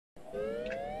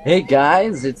Hey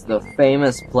guys, it's the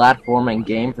famous platforming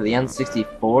game for the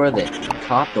N64 that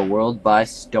caught the world by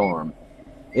storm.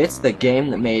 It's the game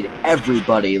that made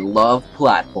everybody love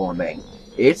platforming.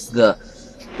 It's the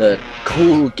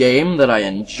cool game that I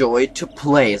enjoyed to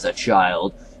play as a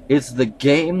child. It's the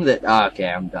game that okay,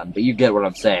 I'm done, but you get what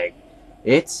I'm saying.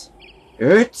 It's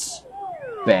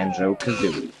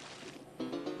Banjo-Kazooie.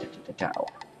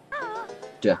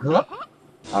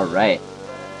 Alright.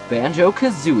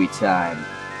 Banjo-Kazooie time.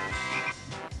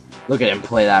 Look at him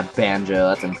play that banjo,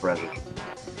 that's impressive.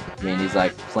 I mean, he's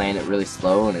like playing it really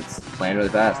slow and it's playing really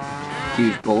fast.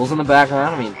 Huge bulls in the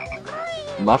background, I mean,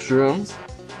 mushrooms.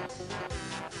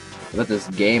 I bet this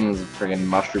game is a friggin'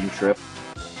 mushroom trip.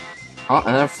 Oh,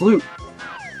 and then a flute.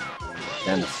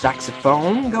 And a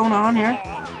saxophone going on here.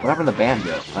 What happened to the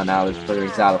banjo? Oh, now there's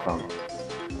friggin' xylophone.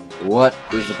 What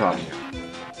is the problem here?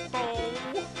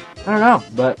 I don't know,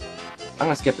 but I'm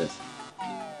gonna skip this.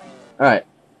 Alright.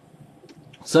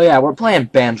 So yeah, we're playing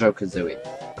Banjo-Kazooie.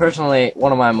 Personally,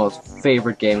 one of my most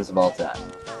favorite games of all time.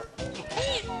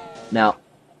 Now,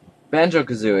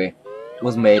 Banjo-Kazooie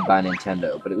was made by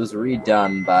Nintendo, but it was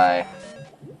redone by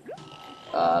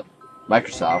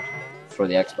Microsoft for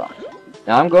the Xbox.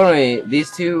 Now I'm going to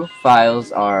these two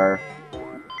files are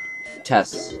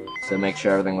tests to make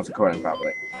sure everything was recording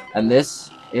properly. And this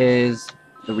is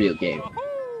the real game.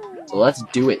 So let's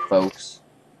do it, folks.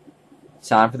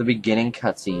 Time for the beginning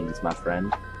cutscenes, my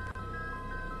friend.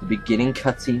 The beginning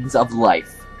cutscenes of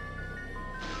life.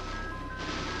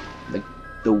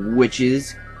 The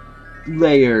witch's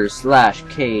lair /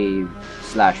 cave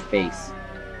 / face.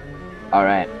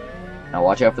 Alright. Now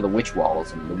watch out for the witch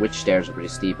walls, and the witch stairs are pretty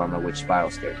steep on the witch spiral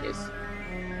staircase.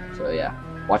 So yeah.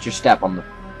 Watch your step on the...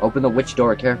 Open the witch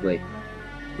door carefully.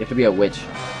 You have to be a witch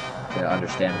to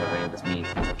understand what any of this means.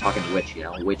 I'm talking to witch, you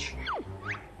know, witch.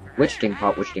 Witch ding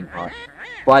pot, witch ding pot.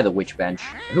 By the witch bench.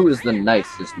 Who is the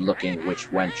nicest looking witch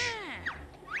wench?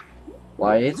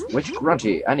 Why, it's Witch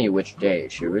Grunty any witch day.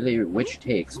 She really witch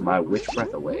takes my witch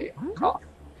breath away. Cough.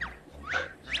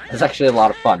 It's actually a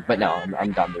lot of fun, but no,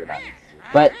 I'm done doing that.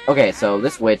 But, okay, so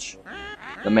this witch,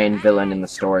 the main villain in the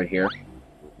story here,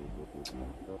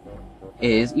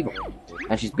 is evil.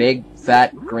 And she's big,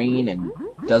 fat, green, and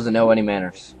doesn't know any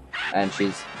manners. And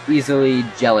she's easily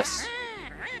jealous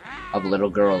of little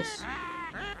girls.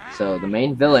 So the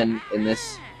main villain in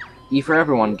this E for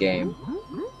Everyone game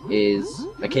is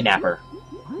a kidnapper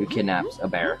who kidnaps a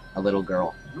bear, a little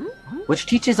girl. Which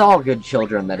teaches all good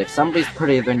children that if somebody's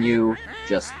prettier than you,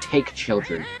 just take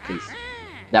children, because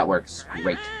that works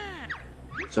great.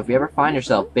 So if you ever find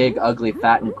yourself big, ugly,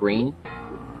 fat, and green,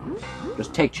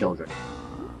 just take children.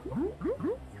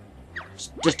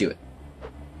 Just do it.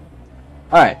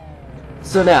 Alright,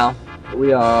 so now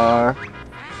we are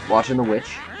watching the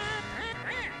witch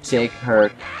take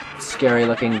her scary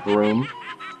looking broom.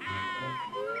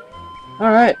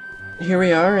 Alright, here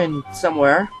we are in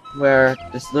somewhere where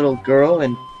this little girl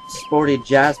in sporty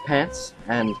jazz pants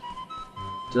and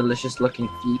delicious looking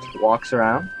feet walks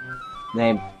around,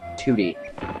 named Tootie.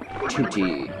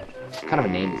 Tootie. What kind of a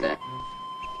name is that?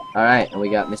 Alright, and we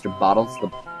got Mr. Bottles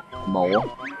the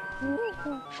mole.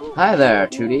 Hi there,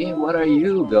 Tootie. What are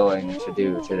you going to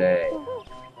do today?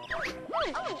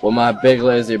 When my big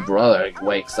lazy brother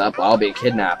wakes up, I'll be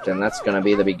kidnapped, and that's gonna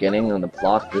be the beginning of the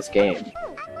plot of this game.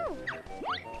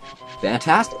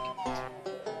 Fantastic!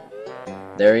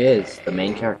 There he is, the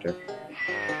main character.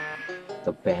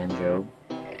 The Banjo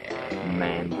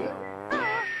Mango.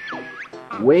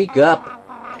 Wake up!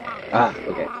 Ah,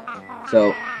 okay.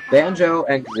 So, Banjo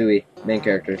and Kazooie, main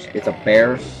characters. It's a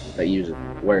bear that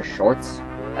wears shorts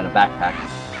and a backpack.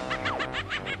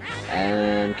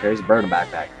 And carries a bird in a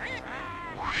backpack.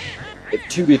 If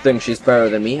Tootie thinks she's better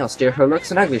than me, I'll steer her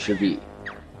looks and ugly she'll be.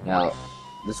 Now,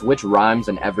 this witch rhymes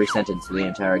in every sentence of the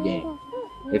entire game.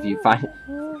 If you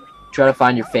try to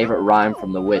find your favorite rhyme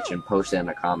from the witch and post it in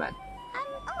a comment.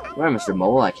 Where, Mr.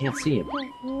 Mole? I can't see him.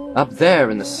 Up there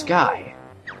in the sky.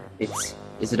 Is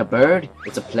it a bird?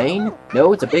 It's a plane?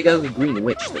 No, it's a big ugly green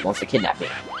witch that wants to kidnap me.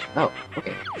 Oh,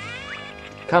 okay.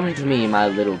 Come to me, my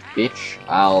little bitch.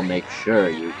 I'll make sure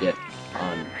you get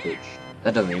unhitched.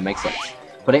 That doesn't even make sense.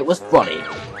 But it was funny.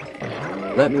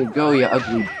 Let me go, you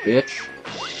ugly bitch.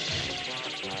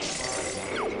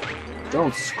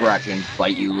 Don't scratch and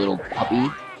bite, you little puppy.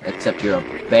 Except you're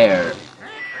a bear.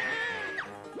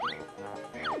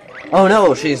 Oh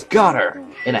no, she's got her!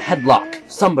 In a headlock.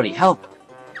 Somebody help!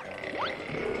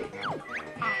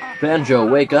 Banjo,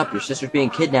 wake up. Your sister's being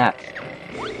kidnapped.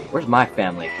 Where's my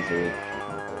family, Kazooie?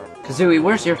 Kazooie,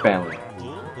 where's your family?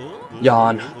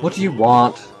 Yawn. What do you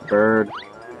want, bird?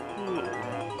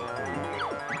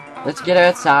 Let's get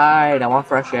outside. I want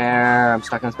fresh air. I'm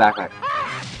stuck in this backpack.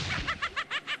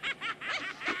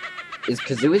 Is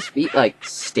Kazooie's feet, like,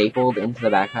 stapled into the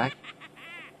backpack?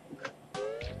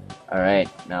 Alright,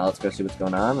 now let's go see what's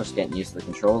going on. We're just getting used to the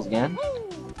controls again.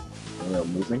 A little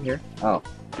movement here. Oh.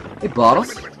 Hey,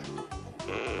 Bottles.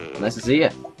 Nice to see you.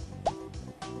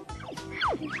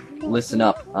 Listen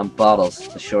up. I'm Bottles,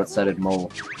 the short-sighted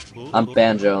mole. I'm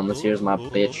Banjo, and this here's my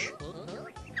bitch.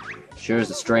 Sure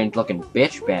is a strange-looking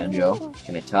bitch, Banjo.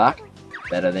 Can it talk?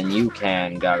 Better than you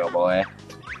can, Goggle Boy.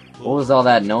 What was all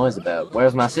that noise about?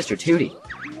 Where's my sister, Tootie?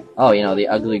 Oh, you know, the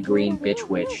ugly green bitch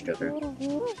witch took her.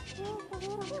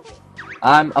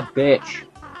 I'm a bitch.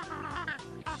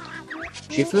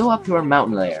 She flew up to her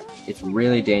mountain lair. It's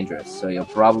really dangerous, so you'll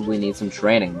probably need some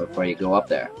training before you go up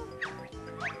there.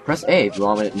 Press A if you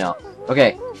want me to... No.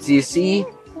 Okay, so you see,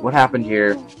 what happened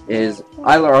here is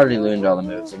I already learned all the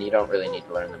moves, and you don't really need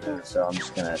to learn the moves, so I'm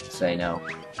just gonna say no.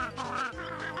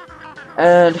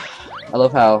 And I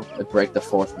love how they break the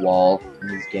fourth wall in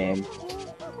this game.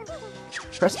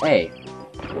 Press A.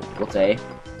 What's A?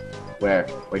 Where?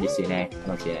 Where do you see an A? I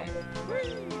don't see an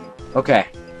A. Okay.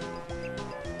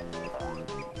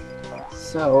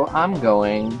 So, I'm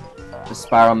going to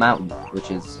Spiral Mountain,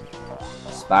 which is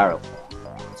spiral.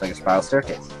 It's like a spiral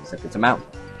staircase, except it's a mountain.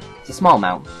 It's a small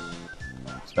mountain.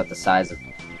 It's about the size of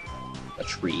a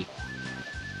tree.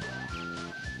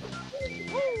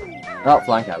 Oh,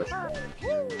 flying cabbage.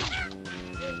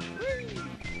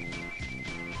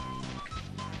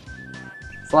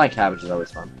 Flying cabbage is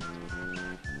always fun.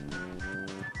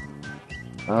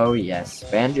 Oh yes,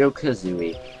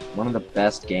 Banjo-Kazooie. One of the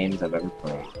best games I've ever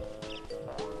played.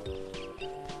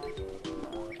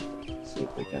 Let's see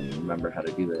if we can remember how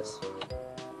to do this.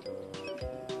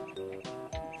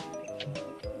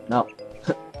 No.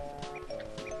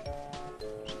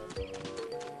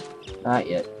 Not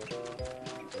yet.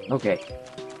 Okay.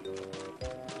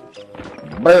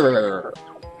 Brrr.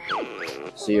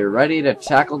 So you're ready to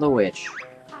tackle the witch.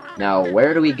 Now,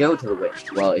 where do we go to the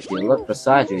witch? Well, if you look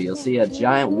beside you, you'll see a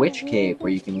giant witch cave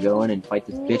where you can go in and fight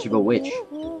this bitch of a witch.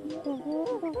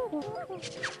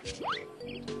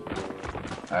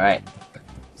 Alright.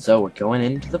 So, we're going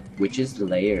into the witch's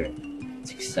lair.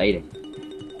 It's exciting.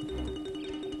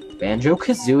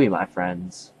 Banjo-Kazooie, my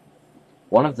friends.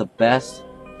 One of the best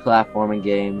platforming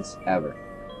games ever.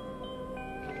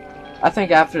 I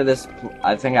think after this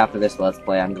Let's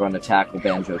Play, I'm going to tackle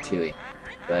Banjo-Tooie.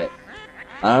 But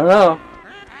I don't know.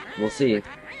 We'll see.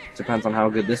 Depends on how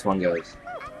good this one goes.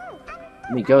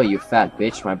 Let me go, you fat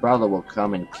bitch. My brother will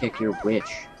come and kick your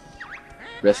witch.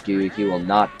 Rescue, he will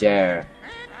not dare.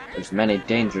 There's many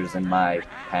dangers in my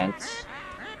pants.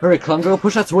 Hurry, Klungo,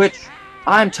 push that switch.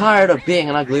 I'm tired of being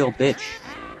an ugly old bitch.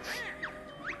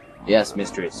 Yes,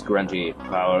 Mistress Grunty,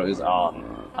 power is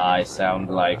on. I sound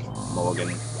like Morgan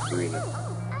Freeman.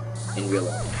 In real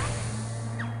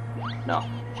life. No.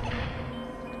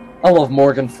 I love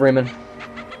Morgan Freeman.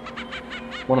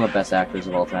 One of the best actors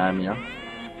of all time, you know?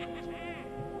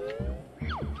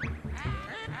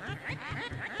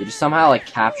 He just somehow, like,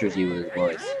 captures you with his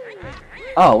voice.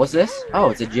 Oh, what's this? Oh,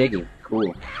 it's a Jiggy.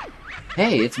 Cool.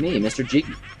 Hey, it's me, Mr.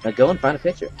 Jiggy. Now go and find a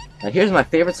picture. Now here's my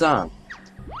favorite song.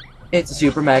 It's a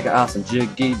super mega awesome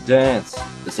Jiggy dance.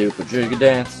 The super Jiggy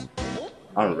dance.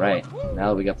 Alright, now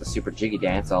that we got the super Jiggy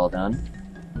dance all done,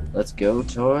 let's go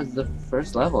towards the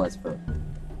first level, I suppose.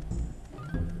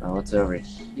 Now what's over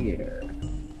here?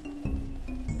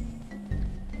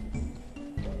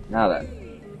 Now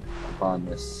then, up on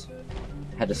this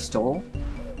pedestal.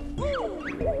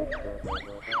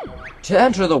 To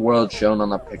enter the world shown on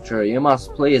the picture, you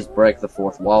must please break the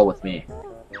fourth wall with me.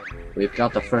 We've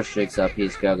got the first jigsaw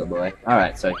piece, Goggle Boy.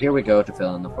 Alright, so here we go to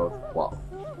fill in the fourth wall.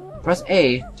 Press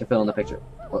A to fill in the picture.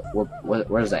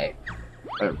 Where's A?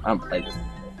 I don't play this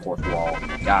fourth wall.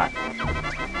 God.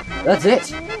 That's it!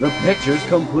 The picture's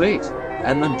complete!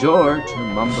 And the door to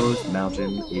Mumbo's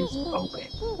Mountain is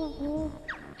open.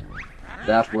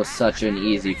 That was such an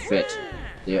easy fit.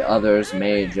 The others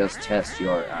may just test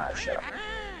your... shut up.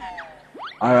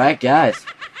 Alright, guys.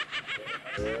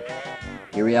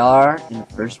 Here we are in the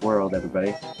first world,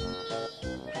 everybody.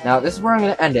 Now, this is where I'm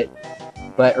going to end it.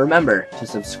 But remember to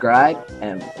subscribe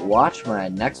and watch my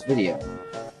next video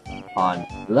on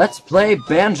Let's Play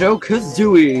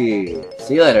Banjo-Kazooie.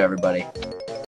 See you later, everybody.